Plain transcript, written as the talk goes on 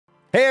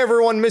Hey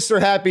everyone, Mr.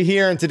 Happy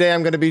here, and today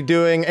I'm going to be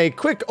doing a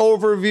quick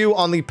overview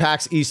on the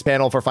PAX East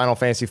panel for Final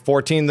Fantasy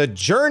XIV, The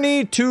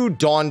Journey to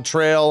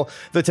Dawntrail,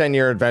 the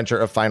 10-year adventure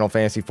of Final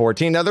Fantasy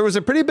XIV. Now, there was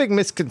a pretty big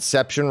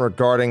misconception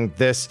regarding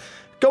this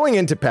going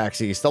into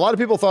PAX East. A lot of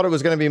people thought it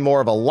was going to be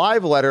more of a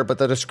live letter, but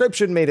the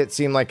description made it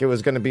seem like it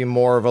was going to be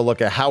more of a look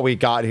at how we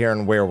got here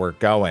and where we're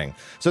going.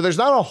 So there's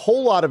not a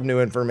whole lot of new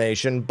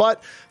information,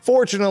 but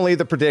fortunately,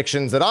 the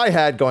predictions that I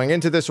had going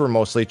into this were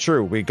mostly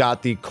true. We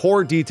got the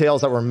core details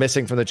that were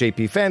missing from the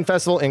JP Fan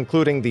Festival,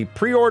 including the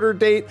pre-order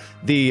date,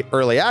 the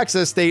early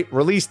access date,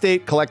 release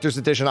date, collector's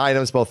edition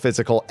items, both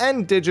physical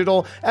and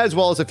digital, as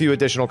well as a few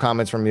additional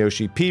comments from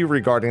Yoshi P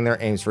regarding their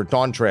aims for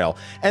Dawntrail.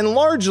 And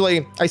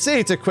largely, I say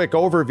it's a quick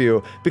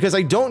overview because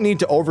I don't need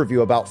to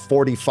overview about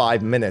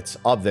 45 minutes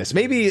of this.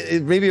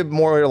 Maybe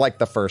more like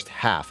the first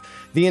half.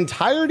 The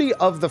entirety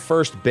of the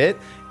first bit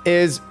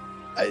is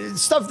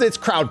stuff that's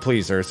crowd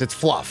pleasers. It's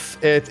fluff.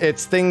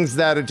 It's things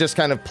that are just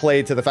kind of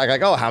played to the fact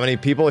like, oh, how many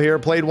people here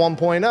played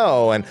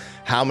 1.0 and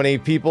how many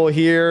people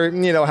here,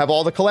 have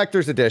all the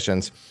collector's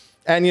editions.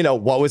 And,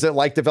 what was it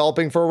like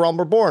developing for A Realm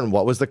Reborn?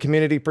 What was the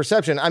community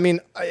perception? I mean,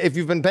 if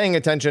you've been paying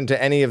attention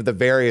to any of the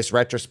various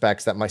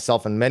retrospects that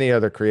myself and many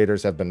other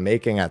creators have been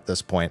making at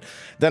this point,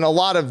 then a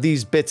lot of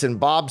these bits and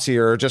bobs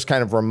here are just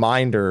kind of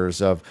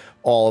reminders of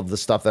all of the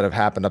stuff that have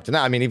happened up to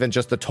now. I mean, even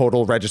just the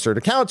total registered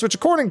accounts, which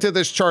according to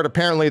this chart,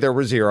 apparently there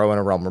were 0 in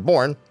A Realm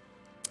Reborn.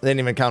 They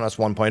didn't even count us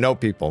 1.0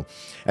 people.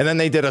 And then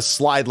they did a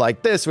slide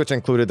like this, which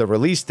included the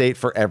release date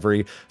for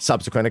every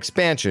subsequent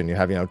expansion. You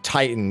have,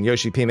 Titan,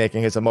 Yoshi P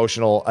making his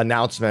emotional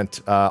announcement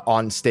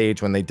on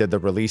stage when they did the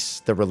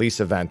release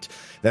event.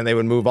 Then they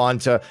would move on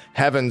to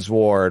Heaven's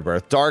Ward, where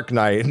Dark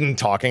Knight, and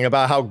talking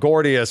about how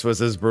Gordius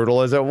was as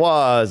brutal as it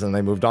was. And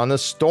they moved on to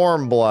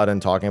Stormblood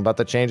and talking about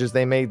the changes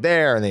they made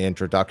there and the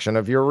introduction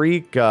of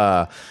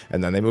Eureka.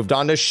 And then they moved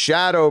on to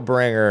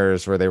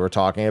Shadowbringers, where they were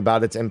talking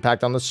about its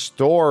impact on the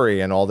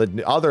story and all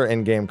the other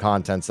in-game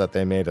contents that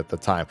they made at the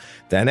time.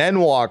 Then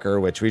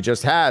Endwalker, which we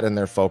just had, and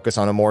their focus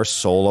on a more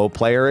solo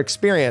player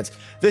experience.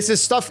 This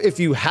is stuff, if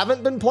you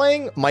haven't been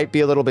playing, might be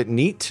a little bit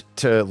neat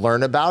to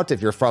learn about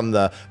if you're from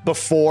the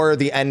before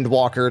the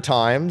Endwalker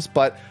times,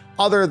 but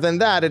other than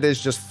that, it is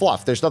just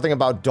fluff. There's nothing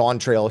about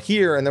Dawntrail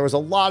here, and there was a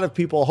lot of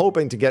people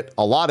hoping to get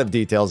a lot of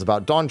details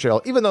about Dawntrail,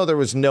 even though there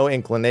was no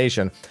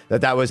inclination that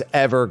that was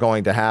ever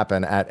going to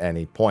happen at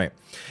any point.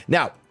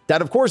 Now,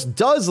 that, of course,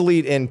 does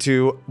lead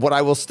into what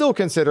I will still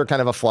consider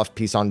kind of a fluff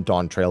piece on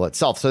Dawntrail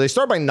itself. So they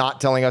start by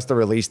not telling us the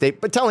release date,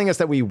 but telling us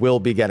that we will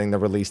be getting the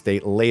release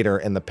date later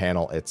in the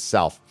panel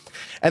itself.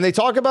 And they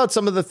talk about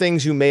some of the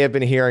things you may have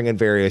been hearing in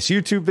various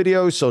YouTube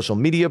videos, social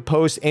media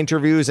posts,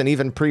 interviews, and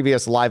even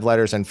previous live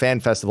letters and fan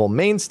festival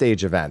main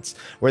stage events,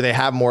 where they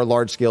have more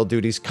large-scale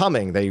duties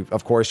coming. They,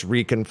 of course,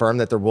 reconfirm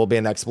that there will be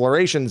an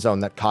exploration zone,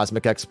 that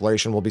cosmic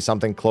exploration will be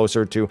something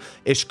closer to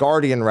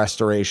Ishgardian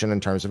restoration in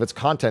terms of its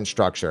content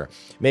structure,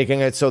 making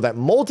it so that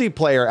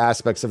multiplayer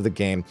aspects of the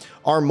game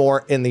are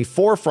more in the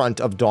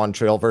forefront of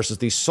Dawntrail versus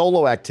the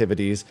solo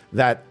activities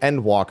that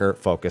Endwalker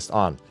focused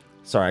on.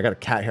 Sorry, I got a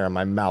cat hair in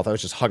my mouth. I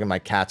was just hugging my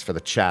cats for the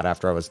chat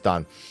after I was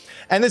done.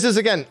 And this is,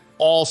 again,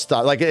 all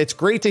stuff. Like, it's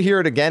great to hear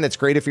it again. It's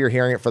great if you're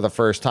hearing it for the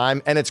first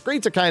time. And it's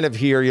great to kind of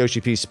hear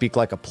Yoshi P speak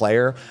like a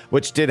player,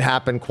 which did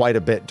happen quite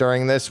a bit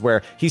during this,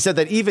 where he said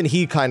that even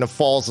he kind of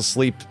falls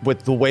asleep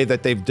with the way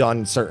that they've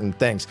done certain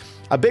things.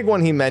 A big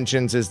one he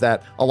mentions is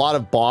that a lot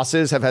of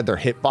bosses have had their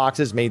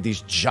hitboxes made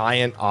these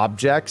giant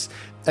objects,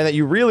 and that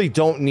you really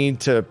don't need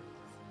to.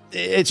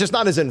 It's just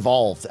not as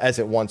involved as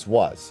it once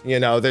was.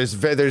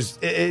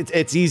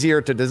 It's easier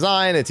to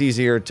design, it's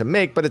easier to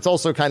make, but it's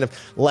also kind of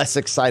less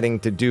exciting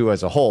to do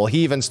as a whole. He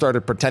even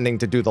started pretending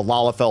to do the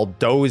Lalafell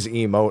Doze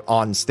emote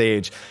on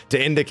stage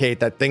to indicate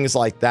that things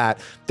like that,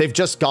 they've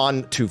just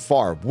gone too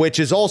far, which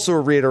is also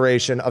a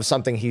reiteration of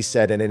something he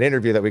said in an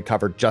interview that we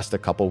covered just a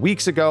couple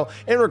weeks ago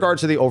in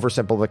regards to the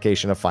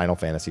oversimplification of Final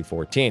Fantasy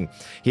XIV.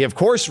 He, of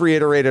course,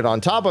 reiterated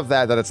on top of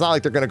that it's not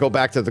like they're going to go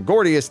back to the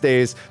Gordius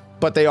days,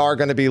 but they are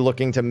going to be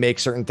looking to make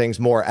certain things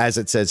more, as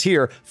it says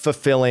here,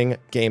 fulfilling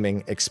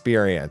gaming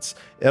experience.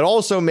 It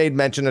also made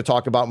mention to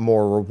talk about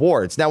more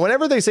rewards. Now,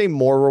 whenever they say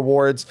more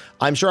rewards,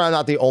 I'm sure I'm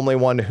not the only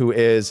one who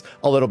is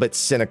a little bit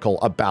cynical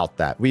about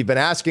that. We've been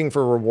asking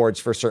for rewards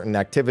for certain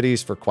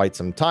activities for quite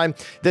some time.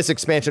 This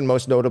expansion,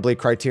 most notably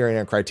Criterion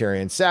and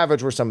Criterion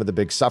Savage, were some of the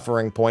big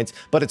suffering points,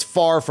 but it's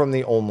far from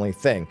the only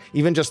thing.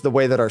 Even just the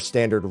way that our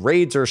standard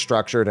raids are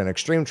structured and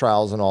extreme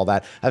trials and all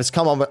that has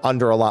come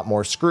under a lot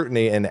more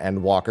scrutiny in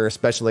Endwalker,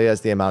 especially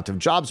as the amount of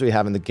jobs we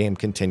have in the game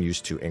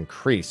continues to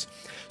increase.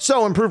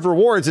 So improved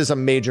rewards is a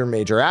major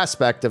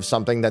aspect of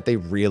something that they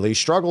really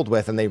struggled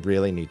with and they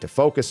really need to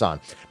focus on.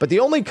 But the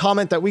only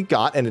comment that we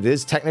got, and it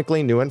is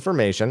technically new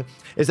information,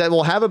 is that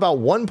we'll have about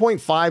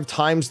 1.5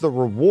 times the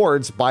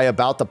rewards by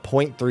about the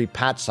 0.3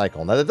 patch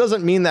cycle. Now, that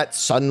doesn't mean that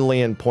suddenly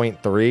in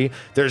 0.3,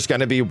 there's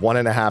going to be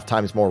 1.5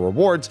 times more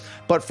rewards,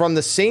 but from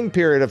the same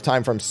period of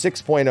time from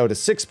 6.0 to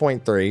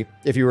 6.3,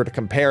 if you were to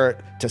compare it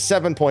to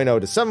 7.0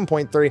 to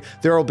 7.3,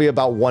 there will be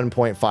about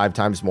 1.5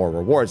 times more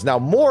rewards. Now,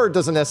 more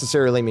doesn't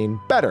necessarily mean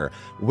better. better?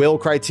 Will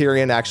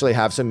Criterion actually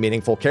have some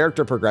meaningful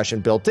character progression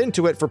built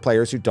into it for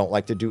players who don't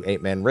like to do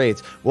 8-man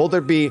raids? Will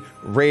there be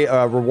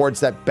rewards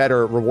that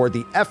better reward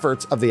the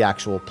efforts of the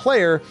actual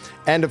player?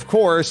 And of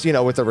course, you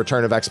know, with the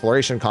return of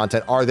exploration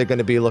content, are they going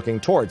to be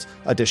looking towards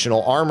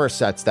additional armor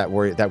sets that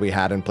we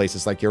had in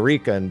places like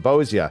Eureka and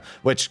Bozia,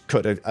 which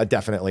could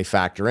definitely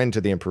factor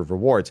into the improved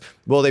rewards?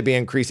 Will they be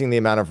increasing the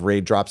amount of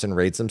raid drops and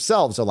raids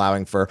themselves,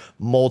 allowing for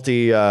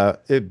being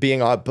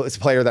a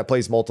player that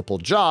plays multiple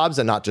jobs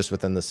and not just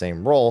within the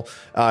same role,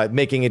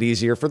 making it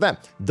easier for them?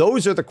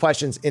 Those are the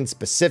questions in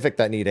specific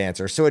that need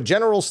answers. So a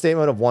general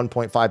statement of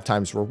 1.5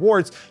 times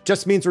rewards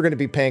just means we're going to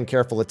be paying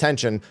careful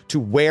attention to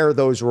where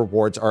those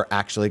rewards are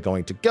actually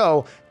going to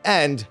go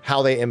and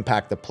how they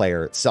impact the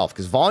player itself,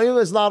 because volume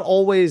is not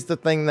always the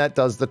thing that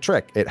does the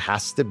trick. It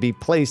has to be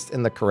placed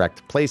in the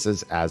correct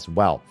places as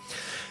well.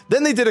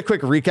 Then they did a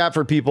quick recap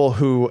for people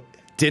who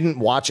didn't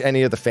watch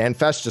any of the fan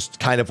fest, just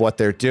kind of what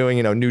they're doing,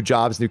 you know, new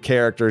jobs, new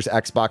characters,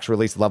 Xbox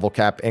release level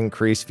cap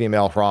increase,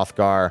 female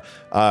Hrothgar,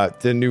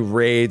 the new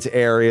raids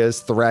areas,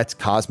 threats,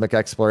 cosmic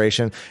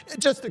exploration.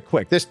 Just a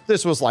quick,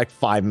 this was like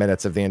 5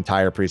 minutes of the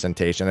entire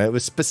presentation. And it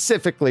was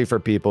specifically for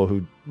people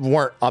who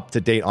weren't up to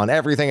date on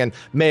everything and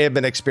may have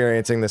been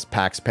experiencing this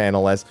PAX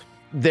panel as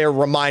their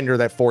reminder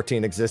that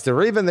 14 existed,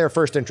 or even their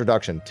first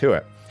introduction to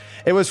it.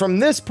 It was from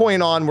this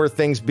point on where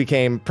things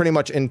became pretty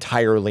much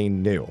entirely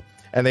new.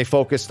 And they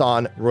focused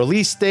on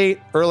release date,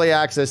 early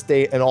access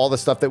date, and all the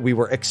stuff that we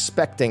were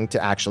expecting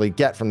to actually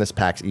get from this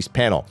PAX East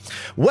panel.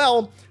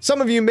 Well,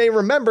 some of you may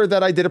remember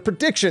that I did a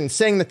prediction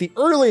saying that the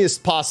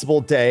earliest possible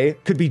day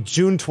could be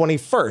June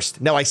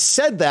 21st. Now, I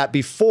said that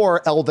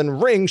before Elden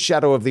Ring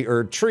Shadow of the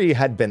Erd Tree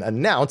had been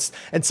announced,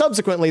 and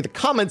subsequently the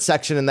comment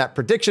section in that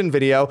prediction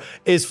video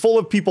is full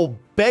of people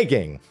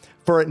begging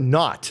for it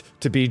not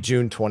to be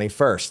June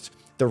 21st.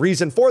 The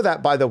reason for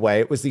that, by the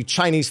way, was the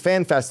Chinese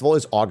Fan Festival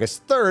is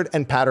August 3rd,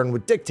 and pattern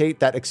would dictate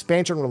that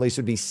expansion release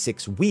would be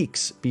 6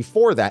 weeks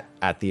before that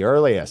at the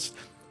earliest,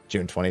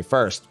 June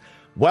 21st.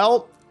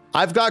 Well,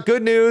 I've got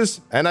good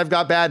news and I've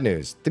got bad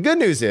news. The good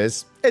news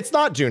is it's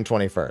not June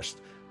 21st.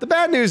 The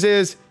bad news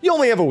is you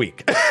only have a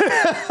week.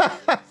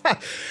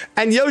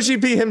 And Yoshi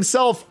P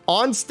himself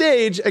on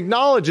stage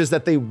acknowledges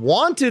that they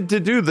wanted to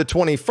do the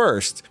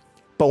 21st,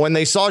 but when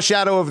they saw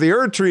Shadow of the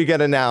Erd Tree get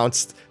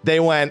announced,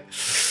 they went,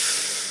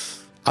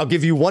 I'll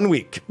give you 1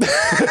 week.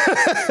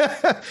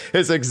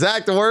 His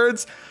exact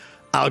words,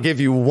 I'll give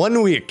you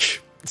 1 week.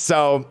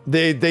 So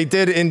they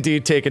did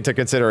indeed take into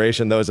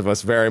consideration those of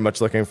us very much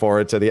looking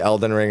forward to the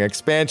Elden Ring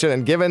expansion.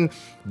 And given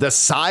the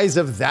size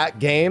of that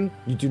game,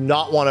 you do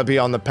not want to be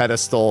on the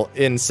pedestal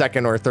in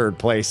second or third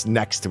place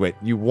next to it.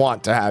 You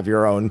want to have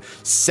your own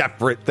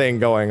separate thing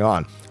going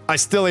on. I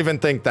still even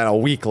think that a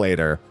week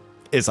later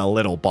is a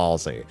little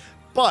ballsy,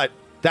 but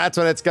that's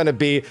when it's going to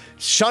be,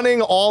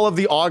 shunning all of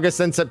the August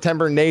and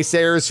September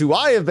naysayers who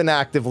I have been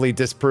actively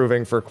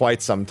disproving for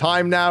quite some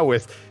time now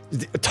with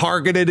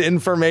targeted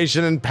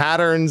information and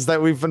patterns that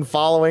we've been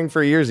following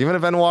for years. Even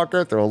Event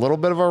Walker threw a little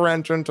bit of a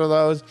wrench into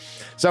those.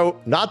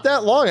 So not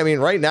that long. I mean,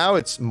 right now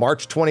it's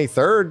March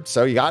 23rd.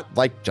 So you got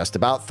like just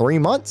about 3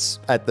 months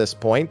at this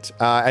point.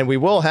 And we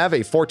will have a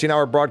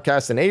 14-hour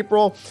broadcast in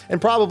April and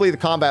probably the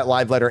Combat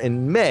Live Letter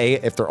in May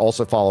if they're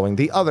also following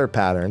the other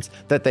patterns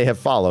that they have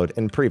followed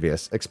in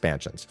previous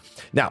expansions.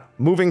 Now,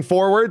 moving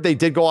forward, they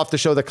did go off to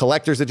show the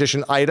collector's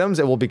edition items.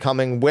 It will be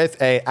coming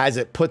with a, as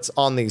it puts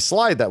on the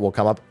slide that will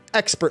come up,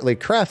 expertly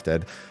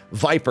crafted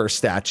Viper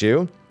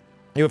statue.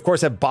 You, of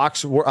course, have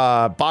box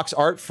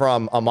art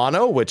from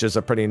Amano, which is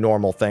a pretty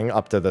normal thing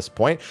up to this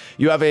point.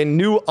 You have a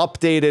new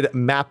updated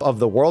map of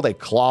the world, a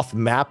cloth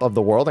map of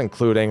the world,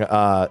 including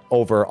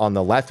over on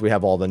the left, we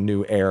have all the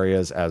new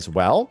areas as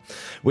well.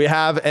 We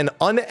have an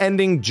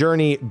unending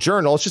journey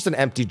journal. It's just an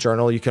empty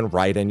journal you can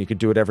write in. You can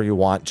do whatever you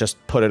want. Just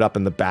put it up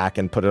in the back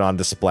and put it on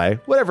display,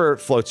 whatever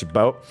floats your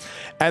boat.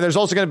 And there's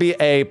also going to be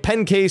a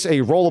pen case, a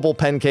rollable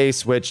pen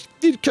case, which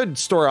you could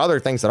store other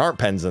things that aren't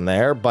pens in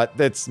there, but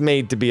it's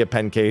made to be a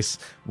pen case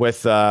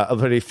with a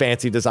pretty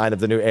fancy design of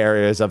the new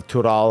areas of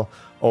Tural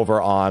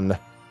over on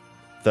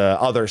the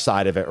other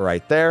side of it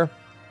right there.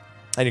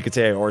 And you could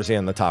say Orzi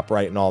on the top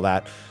right and all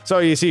that. So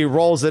you see,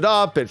 rolls it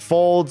up, it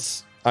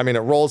folds. I mean, it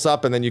rolls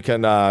up and then you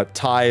can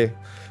tie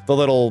the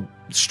little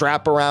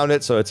strap around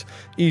it so it's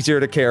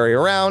easier to carry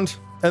around.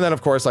 And then,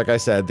 of course, like I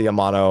said, the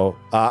Amano.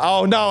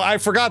 Oh, no, I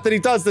forgot that he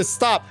does this.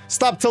 Stop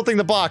tilting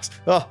the box.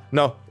 Oh,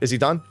 no. Is he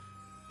done?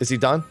 Is he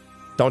done?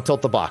 Don't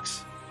tilt the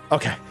box.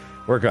 Okay,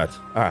 we're good.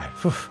 All right.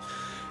 Whew.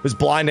 Was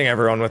blinding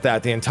everyone with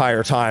that the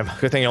entire time.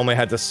 Good thing he only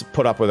had to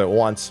put up with it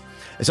once.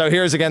 So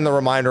here's again the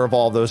reminder of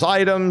all those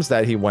items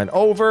that he went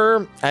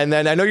over. And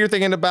then I know you're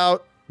thinking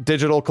about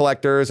digital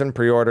collectors and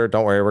pre-order.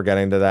 Don't worry, we're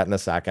getting to that in a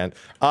second.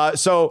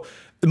 So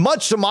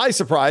Much to my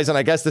surprise, and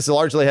I guess this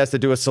largely has to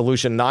do with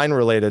Solution 9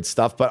 related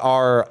stuff, but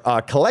our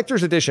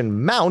collector's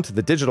edition mount,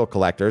 the digital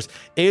collectors,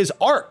 is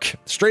Ark.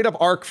 Straight up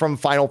Ark from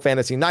Final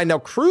Fantasy IX. Now,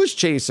 Cruise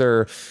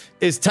Chaser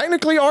is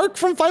technically Ark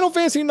from Final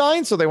Fantasy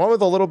IX, so they went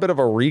with a little bit of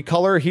a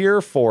recolor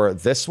here for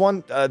this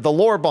one. The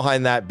lore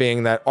behind that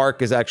being that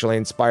Ark is actually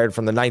inspired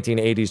from the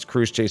 1980s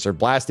Cruise Chaser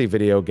Blasty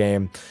video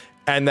game,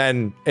 and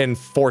then in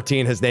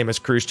 14, his name is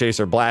Cruise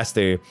Chaser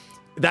Blasty.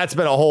 That's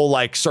been a whole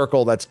like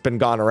circle that's been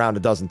gone around a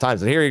dozen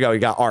times. And here you go. You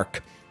got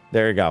Ark.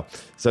 There you go.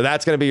 So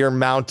that's going to be your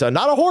mount.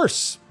 Not a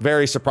horse,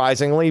 very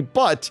surprisingly,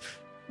 but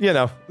you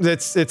know,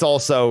 it's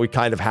also, we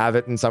kind of have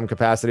it in some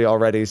capacity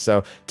already.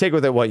 So take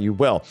with it what you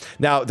will.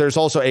 Now, there's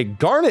also a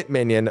Garnet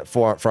minion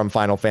from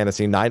Final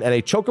Fantasy IX and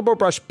a Chocobo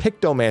Brush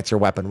Pictomancer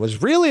weapon.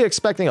 Was really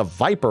expecting a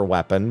Viper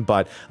weapon,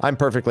 but I'm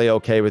perfectly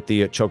okay with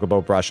the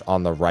Chocobo Brush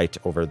on the right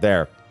over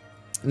there.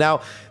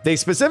 Now, they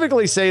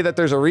specifically say that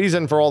there's a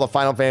reason for all the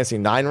Final Fantasy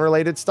IX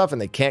related stuff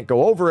and they can't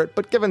go over it,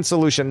 but given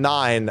Solution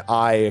 9,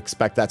 I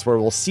expect that's where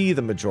we'll see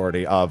the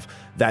majority of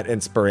that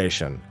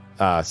inspiration.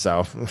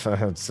 So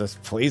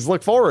just please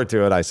look forward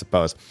to it, I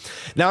suppose.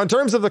 Now, in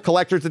terms of the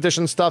collector's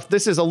edition stuff,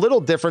 this is a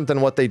little different than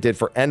what they did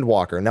for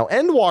Endwalker. Now,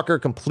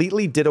 Endwalker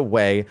completely did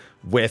away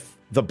with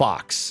the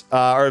box,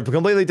 or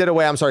completely did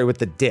away, I'm sorry, with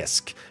the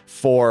disc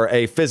for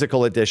a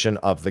physical edition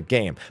of the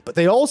game. But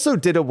they also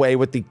did away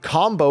with the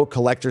combo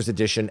collector's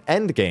edition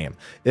endgame.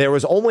 There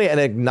was only an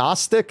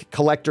agnostic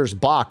collector's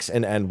box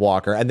in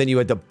Endwalker, and then you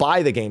had to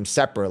buy the game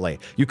separately.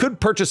 You could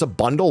purchase a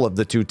bundle of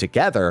the two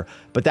together,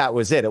 but that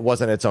was it. It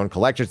wasn't its own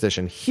collector's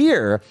edition.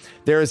 Here,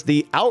 there's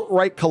the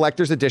outright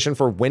collector's edition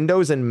for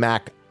Windows and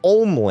Mac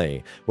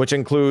only, which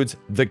includes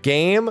the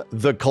game,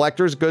 the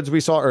collector's goods we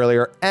saw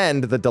earlier,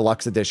 and the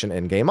deluxe edition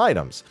in-game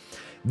items.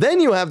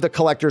 Then you have the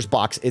collector's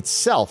box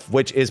itself,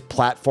 which is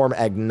platform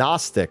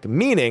agnostic,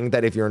 meaning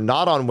that if you're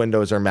not on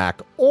Windows or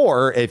Mac,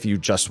 or if you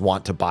just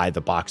want to buy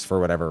the box for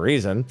whatever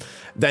reason,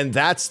 then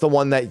that's the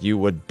one that you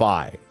would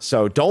buy.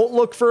 So don't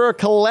look for a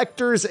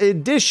collector's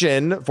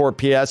edition for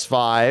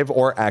PS5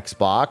 or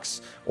Xbox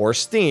or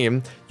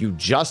Steam. You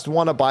just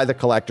want to buy the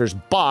collector's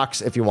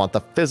box if you want the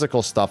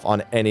physical stuff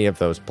on any of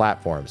those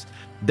platforms.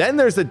 Then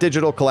there's the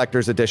digital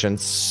collector's edition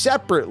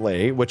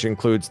separately, which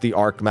includes the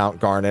Arc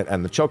Mount Garnet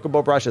and the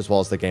Chocobo Brush, as well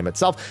as the game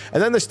itself.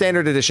 And then the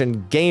standard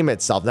edition game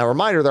itself. Now,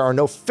 reminder, there are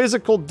no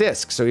physical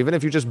discs. So even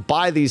if you just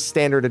buy these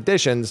standard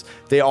editions,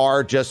 they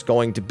are just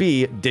going to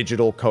be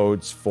digital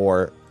codes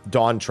for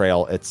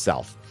DAWNTRAIL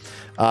itself.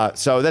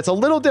 So that's a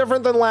little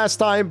different than last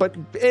time, but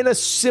in a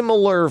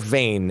similar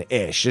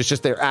vein-ish. It's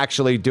just they're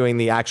actually doing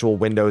the actual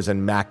Windows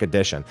and Mac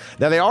edition.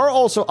 Now, they are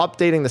also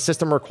updating the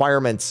system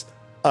requirements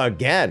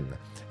again.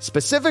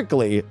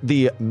 Specifically,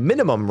 the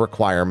minimum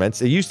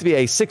requirements. It used to be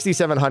a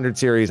 6700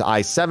 series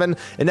i7,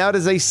 and now it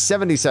is a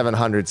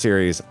 7700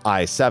 series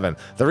i7.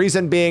 The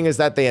reason being is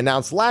that they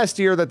announced last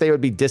year that they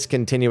would be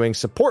discontinuing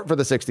support for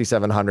the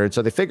 6700,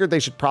 so they figured they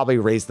should probably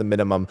raise the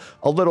minimum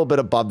a little bit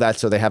above that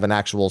so they have an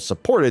actual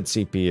supported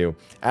CPU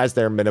as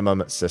their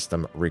minimum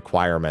system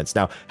requirements.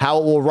 Now, how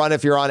it will run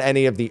if you're on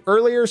any of the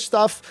earlier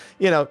stuff,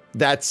 you know,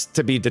 that's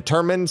to be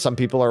determined. Some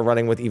people are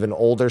running with even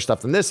older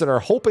stuff than this and are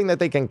hoping that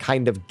they can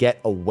kind of get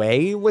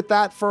away with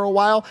that for a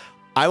while.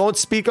 I won't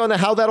speak on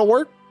how that'll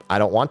work. I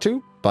don't want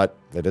to, but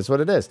it is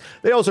what it is.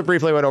 They also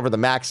briefly went over the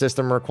Mac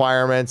system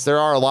requirements. There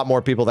are a lot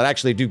more people that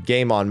actually do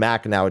game on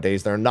Mac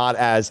nowadays. They're not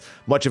as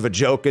much of a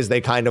joke as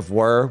they kind of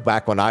were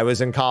back when I was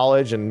in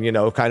college and, you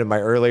know, kind of my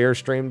earlier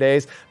stream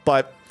days.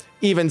 But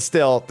even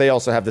still, they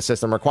also have the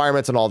system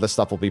requirements, and all this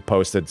stuff will be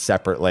posted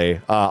separately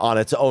on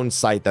its own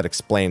site that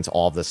explains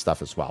all this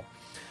stuff as well.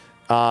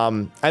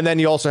 And then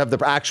you also have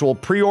the actual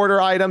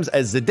pre-order items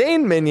as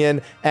Zidane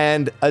Minion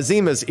and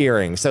Azima's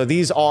earring. So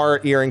these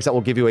are earrings that will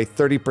give you a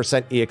 30%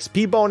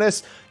 EXP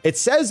bonus. It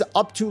says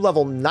up to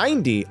level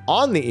 90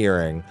 on the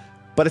earring,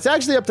 but it's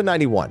actually up to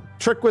 91.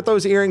 Trick with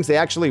those earrings, they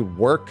actually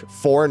work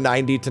for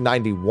 90 to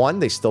 91.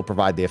 They still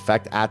provide the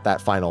effect at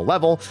that final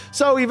level.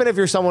 So even if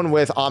you're someone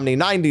with Omni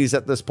 90s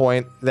at this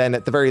point, then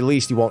at the very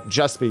least, you won't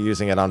just be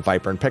using it on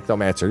Viper and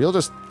Pictomancer. You'll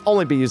just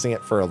only be using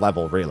it for a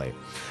level, really.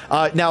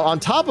 Now, on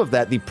top of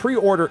that, the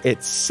pre-order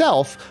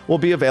itself will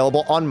be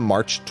available on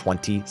March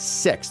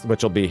 26th,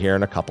 which will be here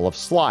in a couple of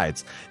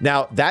slides.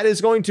 Now, that is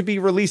going to be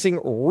releasing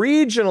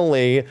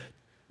regionally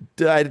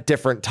at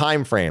different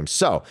time frames.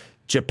 So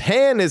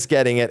Japan is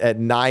getting it at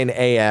 9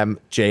 a.m.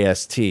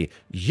 JST.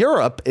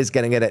 Europe is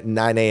getting it at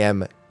 9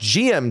 a.m.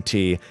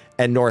 GMT.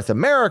 And North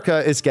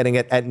America is getting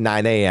it at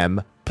 9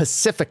 a.m.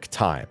 Pacific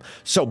time.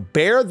 So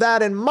bear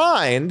that in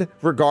mind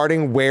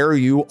regarding where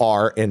you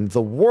are in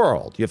the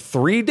world. You have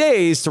 3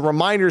 days to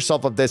remind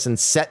yourself of this and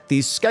set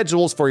these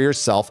schedules for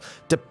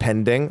yourself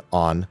depending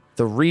on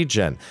the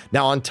region.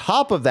 Now, on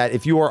top of that,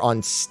 if you are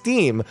on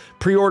Steam,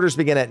 pre-orders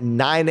begin at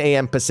 9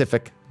 a.m.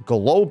 Pacific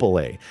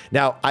globally.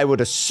 Now, I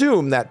would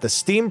assume that the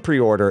Steam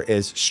pre-order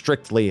is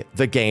strictly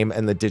the game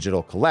and the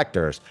digital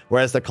collectors,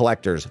 whereas the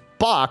collector's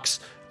box,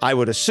 I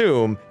would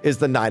assume, is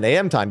the 9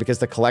 a.m. time, because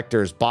the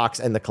collector's box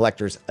and the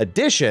collector's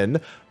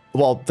edition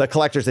well, the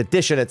collector's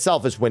edition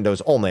itself is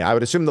Windows only. I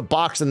would assume the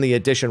box and the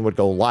edition would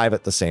go live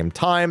at the same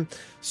time.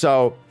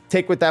 So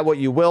take with that what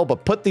you will,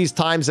 but put these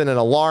times in an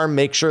alarm.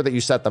 Make sure that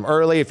you set them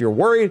early. If you're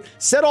worried,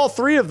 set all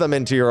 3 of them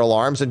into your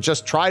alarms and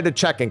just try to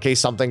check in case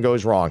something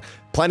goes wrong.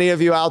 Plenty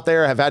of you out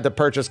there have had to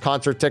purchase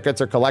concert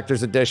tickets or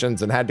collector's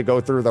editions and had to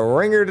go through the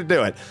ringer to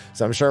do it.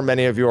 So I'm sure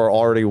many of you are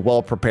already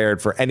well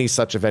prepared for any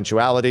such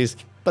eventualities,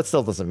 but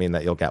still doesn't mean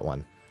that you'll get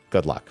one.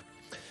 Good luck.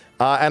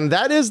 And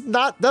that's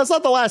not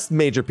the last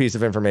major piece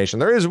of information.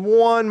 There is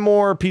one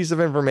more piece of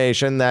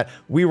information that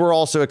we were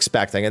also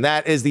expecting, and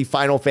that is the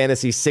Final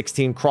Fantasy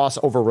XVI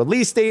crossover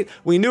release date.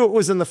 We knew it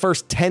was in the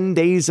first 10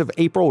 days of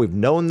April. We've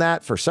known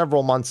that for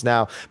several months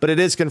now, but it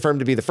is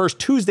confirmed to be the first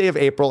Tuesday of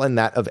April and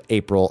that of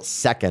April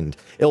 2nd.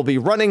 It'll be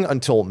running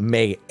until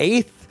May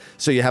 8th.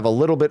 So you have a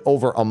little bit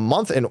over a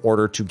month in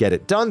order to get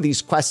it done.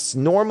 These quests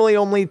normally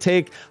only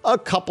take a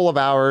couple of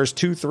hours,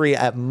 2-3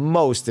 at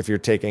most if you're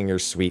taking your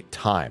sweet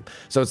time.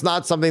 So it's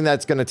not something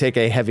that's going to take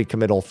a heavy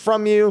committal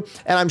from you.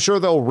 And I'm sure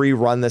they'll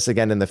rerun this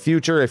again in the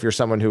future if you're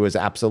someone who is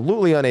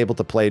absolutely unable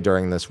to play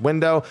during this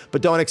window,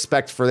 but don't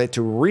expect for it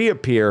to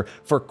reappear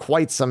for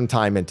quite some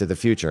time into the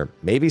future.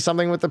 Maybe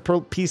something with the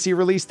PC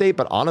release date,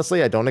 but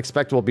honestly, I don't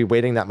expect we'll be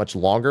waiting that much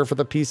longer for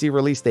the PC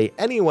release date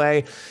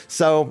anyway.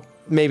 So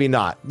maybe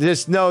not.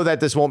 Just know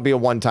that this won't be a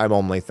one-time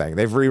only thing.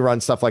 They've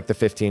rerun stuff like the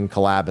 15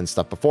 collab and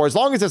stuff before, as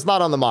long as it's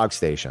not on the MOG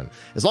station.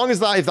 As long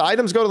as if the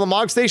items go to the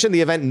MOG station, the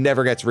event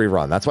never gets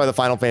rerun. That's why the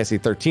Final Fantasy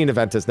 13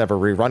 event is never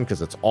rerun,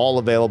 because it's all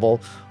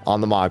available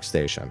on the MOG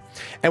station.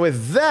 And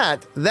with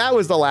that, that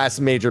was the last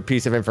major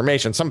piece of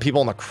information. Some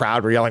people in the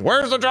crowd were yelling,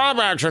 "Where's the job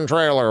action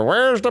trailer?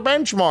 Where's the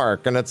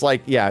benchmark?" And it's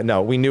like, yeah,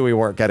 no, we knew we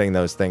weren't getting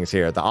those things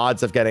here. The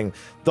odds of getting,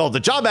 though the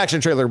job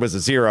action trailer was a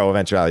 0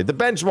 eventuality, the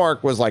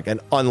benchmark was like an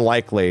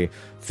unlikely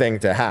thing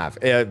to have.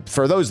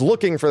 For those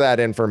looking for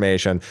that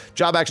information,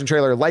 job action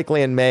trailer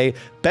likely in May,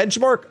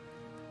 benchmark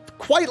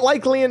quite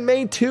likely in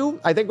May too.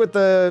 I think with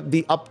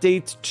the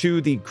update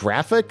to the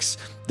graphics,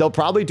 they'll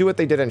probably do what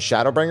they did in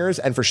Shadowbringers.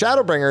 And for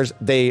Shadowbringers,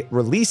 they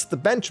released the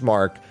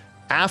benchmark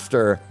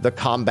after the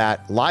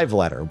combat live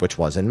letter, which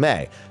was in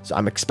May. So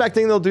I'm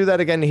expecting they'll do that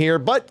again here,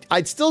 but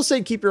I'd still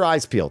say keep your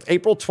eyes peeled.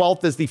 April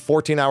 12th is the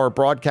 14-hour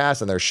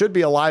broadcast, and there should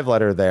be a live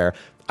letter there.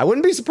 I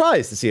wouldn't be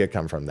surprised to see it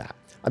come from that.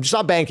 I'm just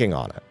not banking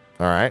on it.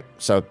 All right,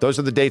 so those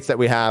are the dates that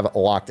we have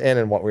locked in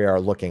and what we are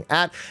looking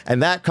at.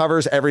 And that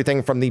covers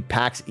everything from the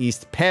PAX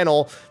East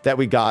panel that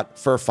we got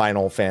for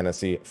Final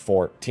Fantasy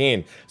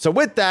XIV. So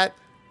with that,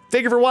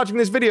 thank you for watching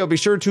this video. Be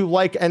sure to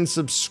like and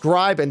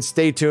subscribe and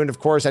stay tuned. Of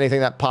course,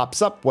 anything that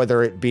pops up,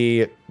 whether it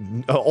be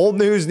old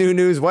news, new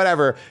news,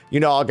 whatever, you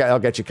know, I'll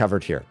get you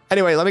covered here.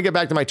 Anyway, let me get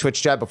back to my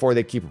Twitch chat before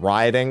they keep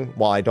rioting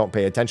while I don't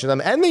pay attention to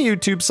them, and the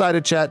YouTube side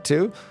of chat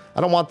too. I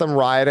don't want them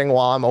rioting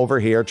while I'm over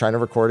here trying to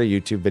record a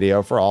YouTube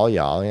video for all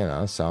y'all, you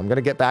know, so I'm going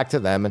to get back to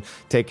them and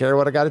take care of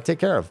what I got to take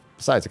care of.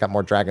 Besides, I got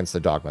more Dragons to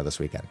Dogma this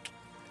weekend.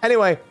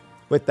 Anyway,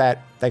 with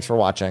that, thanks for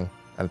watching,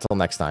 and until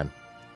next time.